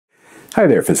Hi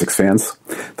there, physics fans.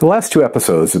 The last two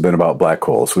episodes have been about black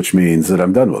holes, which means that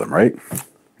I'm done with them, right?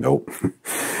 Nope.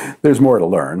 There's more to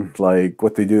learn, like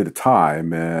what they do to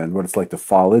time and what it's like to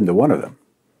fall into one of them.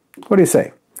 What do you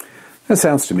say? That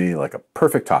sounds to me like a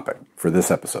perfect topic for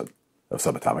this episode of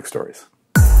Subatomic Stories.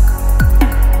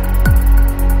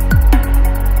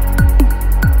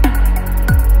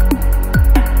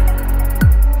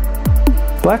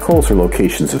 Black holes are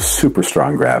locations of super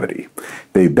strong gravity.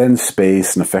 They bend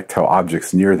space and affect how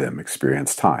objects near them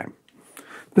experience time.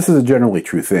 This is a generally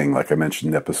true thing, like I mentioned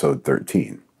in episode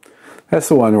 13. That's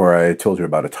the one where I told you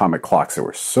about atomic clocks that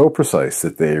were so precise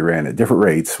that they ran at different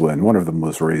rates when one of them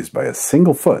was raised by a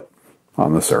single foot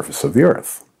on the surface of the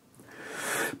Earth.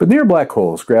 But near black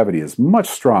holes, gravity is much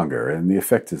stronger and the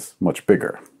effect is much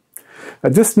bigger. A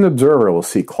distant observer will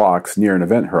see clocks near an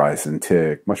event horizon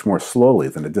tick much more slowly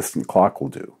than a distant clock will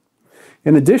do.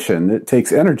 In addition, it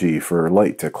takes energy for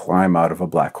light to climb out of a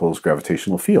black hole's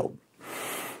gravitational field.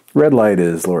 Red light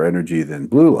is lower energy than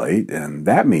blue light, and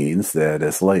that means that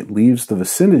as light leaves the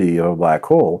vicinity of a black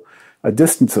hole, a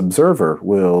distant observer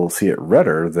will see it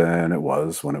redder than it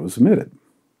was when it was emitted.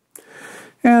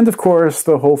 And of course,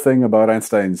 the whole thing about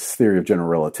Einstein's theory of general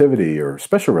relativity, or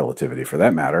special relativity for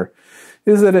that matter,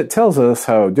 is that it tells us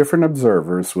how different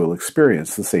observers will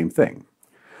experience the same thing.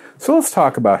 So let's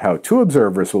talk about how two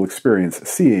observers will experience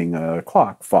seeing a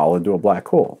clock fall into a black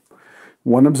hole.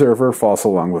 One observer falls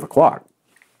along with the clock.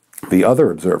 The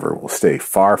other observer will stay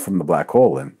far from the black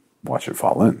hole and watch it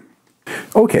fall in.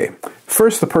 Okay,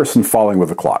 first the person falling with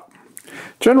the clock.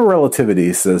 General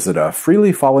relativity says that a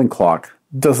freely falling clock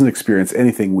doesn't experience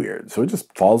anything weird, so it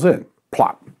just falls in.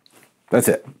 Plop. That's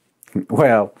it.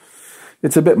 Well,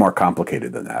 it's a bit more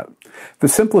complicated than that. The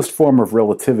simplest form of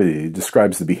relativity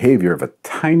describes the behavior of a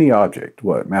tiny object,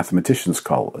 what mathematicians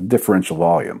call a differential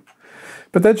volume.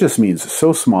 But that just means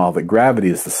so small that gravity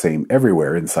is the same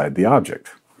everywhere inside the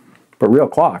object. But real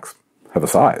clocks have a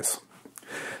size.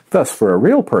 Thus, for a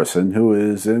real person who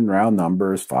is in round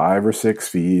numbers 5 or 6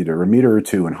 feet or a meter or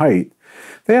two in height,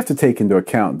 they have to take into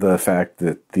account the fact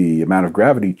that the amount of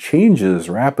gravity changes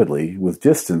rapidly with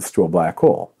distance to a black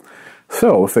hole.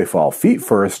 So, if they fall feet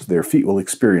first, their feet will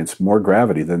experience more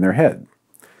gravity than their head.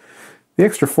 The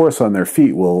extra force on their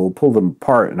feet will pull them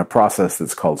apart in a process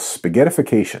that's called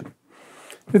spaghettification.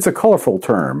 It's a colorful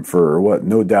term for what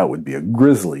no doubt would be a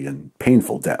grisly and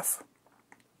painful death.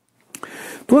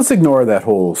 But let's ignore that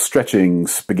whole stretching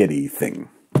spaghetti thing.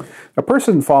 A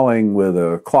person falling with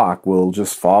a clock will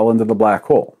just fall into the black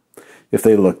hole. If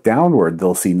they look downward,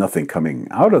 they'll see nothing coming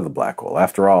out of the black hole.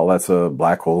 After all, that's a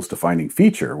black hole's defining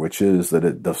feature, which is that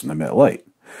it doesn't emit light.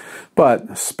 But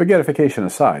spaghettification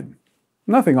aside,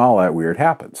 nothing all that weird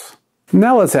happens.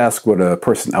 Now let's ask what a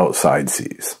person outside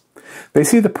sees. They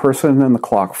see the person and the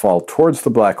clock fall towards the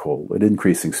black hole at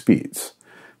increasing speeds.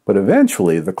 But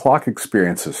eventually, the clock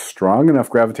experiences strong enough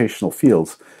gravitational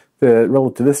fields that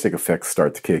relativistic effects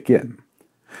start to kick in.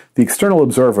 The external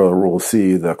observer will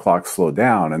see the clock slow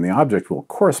down, and the object will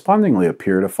correspondingly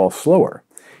appear to fall slower.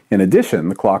 In addition,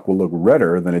 the clock will look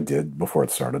redder than it did before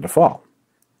it started to fall.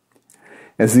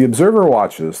 As the observer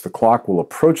watches, the clock will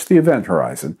approach the event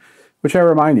horizon, which I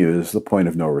remind you is the point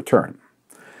of no return.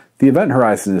 The event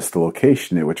horizon is the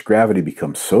location at which gravity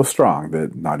becomes so strong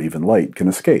that not even light can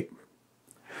escape.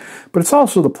 But it's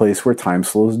also the place where time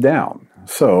slows down.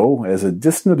 So, as a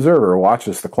distant observer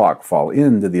watches the clock fall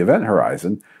into the event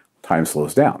horizon, time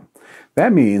slows down.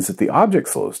 That means that the object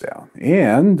slows down,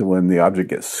 and when the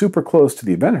object gets super close to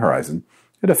the event horizon,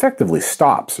 it effectively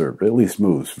stops, or at least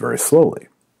moves very slowly.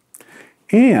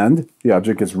 And the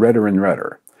object gets redder and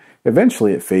redder.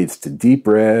 Eventually it fades to deep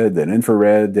red, then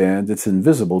infrared, and it's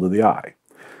invisible to the eye.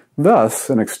 Thus,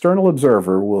 an external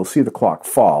observer will see the clock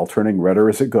fall, turning redder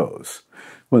as it goes.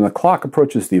 When the clock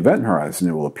approaches the event horizon,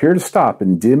 it will appear to stop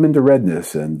and dim into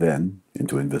redness and then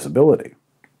into invisibility.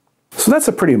 So that's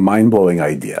a pretty mind-blowing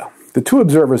idea. The two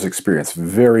observers experience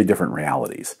very different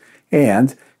realities.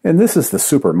 And this is the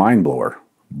super mind-blower,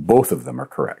 both of them are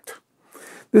correct.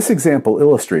 This example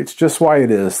illustrates just why it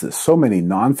is that so many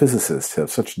non-physicists have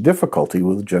such difficulty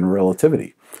with general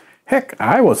relativity. Heck,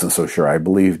 I wasn't so sure I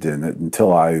believed in it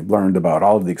until I learned about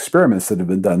all of the experiments that have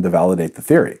been done to validate the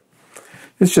theory.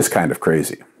 It's just kind of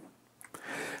crazy.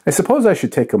 I suppose I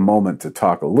should take a moment to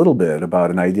talk a little bit about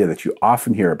an idea that you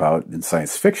often hear about in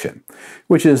science fiction,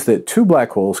 which is that two black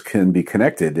holes can be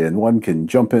connected and one can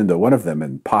jump into one of them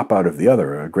and pop out of the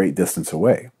other a great distance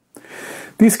away.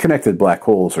 These connected black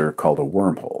holes are called a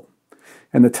wormhole.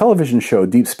 In the television show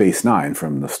Deep Space Nine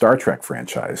from the Star Trek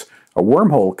franchise, a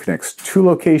wormhole connects two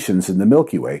locations in the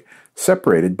Milky Way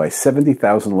separated by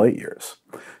 70,000 light years.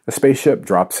 A spaceship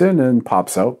drops in and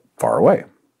pops out far away.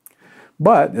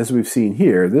 But, as we've seen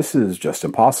here, this is just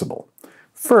impossible.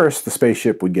 First, the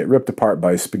spaceship would get ripped apart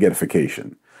by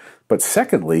spaghettification. But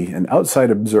secondly, an outside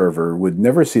observer would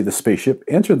never see the spaceship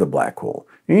enter the black hole,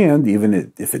 and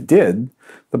even if it did,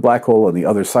 the black hole on the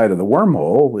other side of the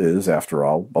wormhole is, after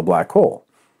all, a black hole.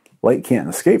 Light can't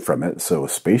escape from it, so a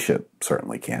spaceship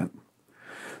certainly can't.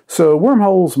 So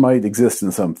wormholes might exist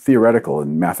in some theoretical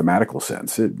and mathematical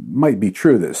sense. It might be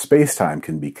true that space-time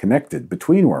can be connected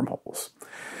between wormholes.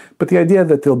 But the idea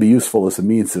that they'll be useful as a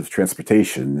means of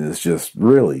transportation is just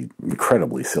really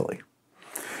incredibly silly.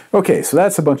 Okay, so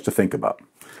that's a bunch to think about.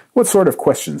 What sort of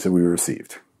questions have we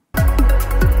received?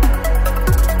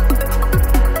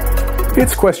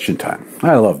 It's question time.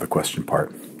 I love the question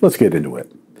part. Let's get into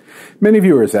it. Many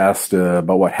viewers asked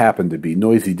about what happened to be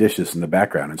noisy dishes in the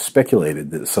background and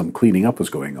speculated that some cleaning up was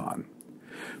going on.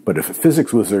 But if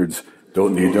physics wizards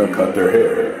don't need to cut their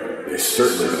hair, they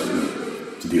certainly don't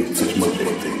need to deal with such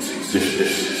mundane things as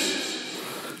dishes.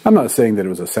 I'm not saying that it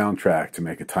was a soundtrack to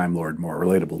make a Time Lord more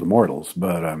relatable to mortals,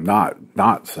 but I'm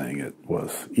not saying it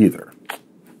was either.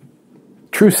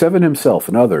 True Seven himself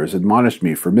and others admonished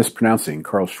me for mispronouncing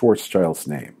Karl Schwarzschild's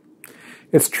name.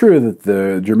 It's true that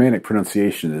the Germanic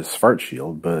pronunciation is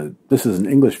Schwarzschild, but this is an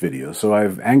English video, so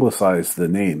I've anglicized the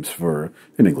names for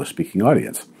an English-speaking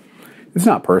audience. It's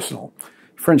not personal.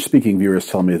 French-speaking viewers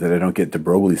tell me that I don't get de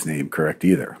Broglie's name correct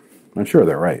either. I'm sure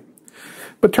they're right.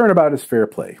 But turnabout is fair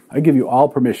play. I give you all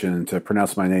permission to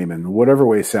pronounce my name in whatever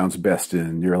way sounds best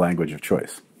in your language of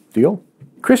choice. Deal?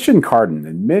 Christian Carden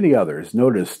and many others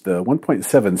noticed the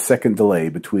 1.7 second delay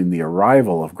between the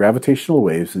arrival of gravitational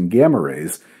waves and gamma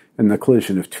rays and the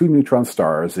collision of two neutron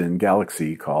stars in a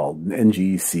galaxy called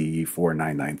NGC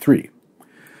 4993.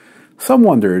 Some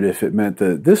wondered if it meant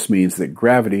that this means that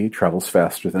gravity travels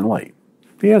faster than light.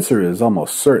 The answer is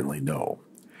almost certainly no.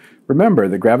 Remember,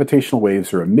 the gravitational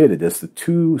waves are emitted as the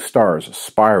two stars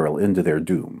spiral into their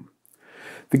doom.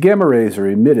 The gamma rays are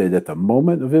emitted at the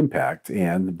moment of impact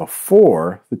and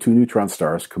before the two neutron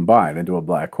stars combine into a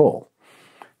black hole.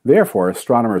 Therefore,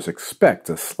 astronomers expect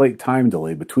a slight time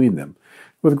delay between them,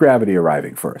 with gravity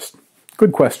arriving first.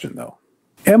 Good question, though.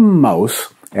 M.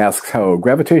 Mouse asks how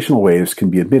gravitational waves can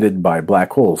be emitted by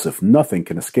black holes if nothing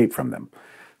can escape from them.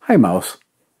 Hi, Mouse.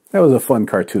 That was a fun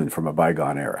cartoon from a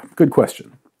bygone era. Good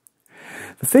question.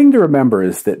 The thing to remember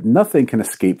is that nothing can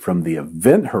escape from the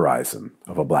event horizon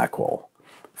of a black hole.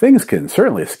 Things can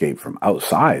certainly escape from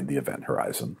outside the event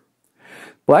horizon.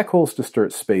 Black holes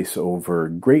distort space over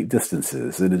great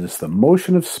distances, and it is the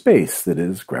motion of space that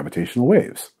is gravitational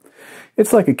waves.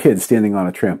 It's like a kid standing on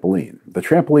a trampoline. The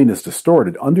trampoline is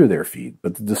distorted under their feet,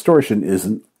 but the distortion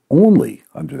isn't only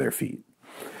under their feet.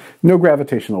 No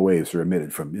gravitational waves are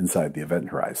emitted from inside the event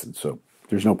horizon, so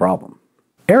there's no problem.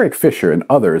 Eric Fisher and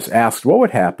others asked what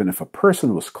would happen if a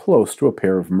person was close to a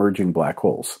pair of merging black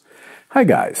holes. Hi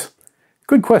guys.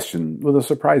 Good question with a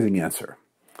surprising answer.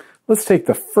 Let's take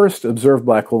the first observed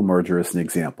black hole merger as an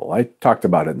example. I talked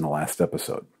about it in the last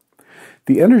episode.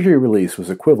 The energy release was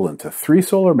equivalent to 3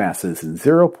 solar masses in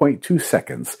 0.2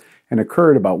 seconds and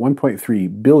occurred about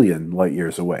 1.3 billion light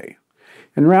years away.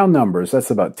 In round numbers,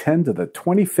 that's about 10 to the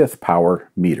 25th power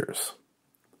meters.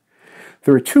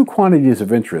 There are two quantities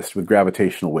of interest with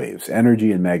gravitational waves,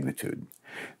 energy and magnitude.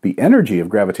 The energy of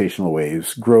gravitational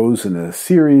waves grows in a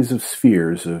series of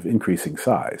spheres of increasing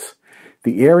size.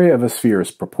 The area of a sphere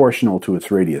is proportional to its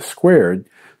radius squared,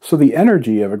 so the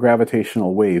energy of a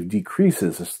gravitational wave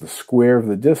decreases as the square of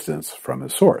the distance from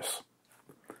its source.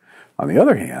 On the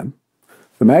other hand,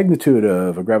 the magnitude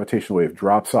of a gravitational wave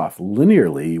drops off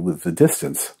linearly with the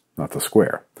distance, not the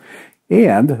square.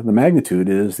 And the magnitude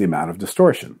is the amount of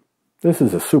distortion. This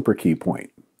is a super key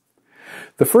point.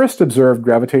 The first observed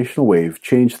gravitational wave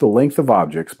changed the length of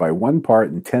objects by 1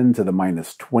 part in 10 to the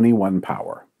minus 21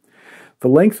 power. The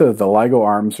length of the LIGO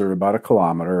arms are about 1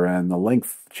 kilometer, and the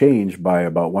length changed by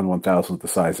about 1/1000th the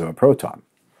size of a proton.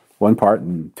 1 part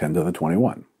in 10 to the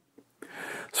 21.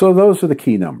 So those are the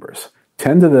key numbers.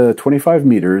 10 to the 25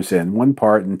 meters and 1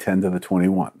 part in 10 to the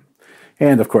 21.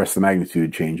 And of course the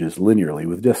magnitude changes linearly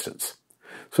with distance.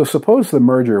 So suppose the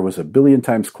merger was 1 billion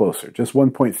times closer, just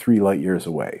 1.3 light years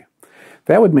away.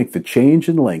 That would make the change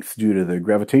in length due to the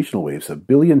gravitational waves 1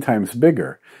 billion times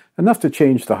bigger, enough to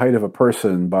change the height of a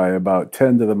person by about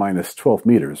 10 to the minus 12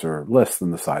 meters, or less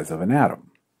than the size of an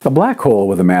atom. A black hole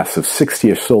with a mass of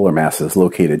 60-ish solar masses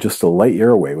located just a light year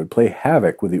away would play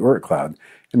havoc with the Oort cloud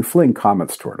and fling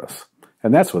comets toward us.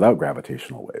 And that's without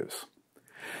gravitational waves.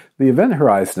 The event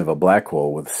horizon of a black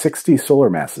hole with 60 solar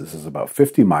masses is about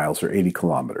 50 miles or 80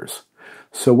 kilometers.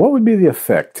 So what would be the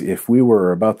effect if we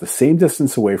were about the same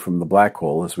distance away from the black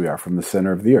hole as we are from the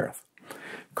center of the Earth?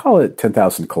 Call it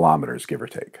 10,000 kilometers, give or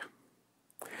take.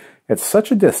 At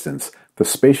such a distance, the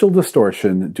spatial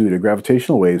distortion due to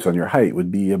gravitational waves on your height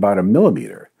would be about a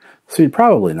millimeter, so you'd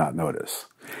probably not notice.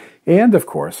 And, of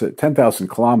course, at 10,000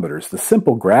 kilometers, the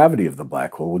simple gravity of the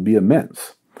black hole would be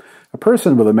immense. A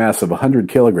person with a mass of 100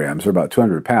 kilograms, or about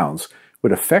 200 pounds,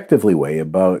 would effectively weigh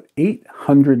about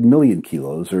 800 million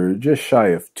kilos, or just shy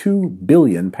of 2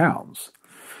 billion pounds.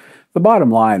 The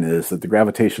bottom line is that the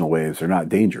gravitational waves are not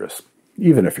dangerous,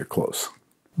 even if you're close.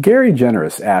 Gary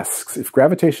Generous asks if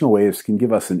gravitational waves can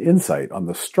give us an insight on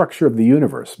the structure of the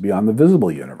universe beyond the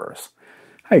visible universe.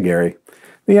 Hi, Gary.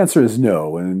 The answer is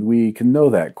no, and we can know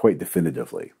that quite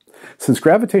definitively. Since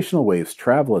gravitational waves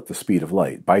travel at the speed of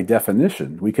light, by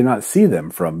definition, we cannot see them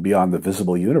from beyond the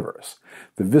visible universe.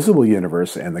 The visible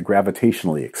universe and the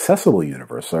gravitationally accessible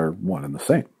universe are one and the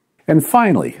same. And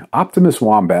finally, Optimus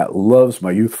Wombat loves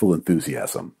my youthful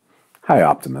enthusiasm. Hi,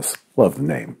 Optimus. Love the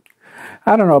name.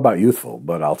 I don't know about youthful,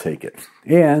 but I'll take it.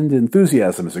 And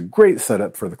enthusiasm is a great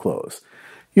setup for the close.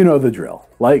 You know the drill.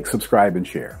 Like, subscribe, and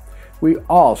share. We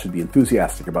all should be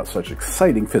enthusiastic about such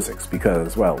exciting physics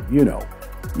because, well, you know,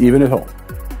 even at home,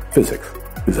 physics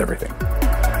is everything.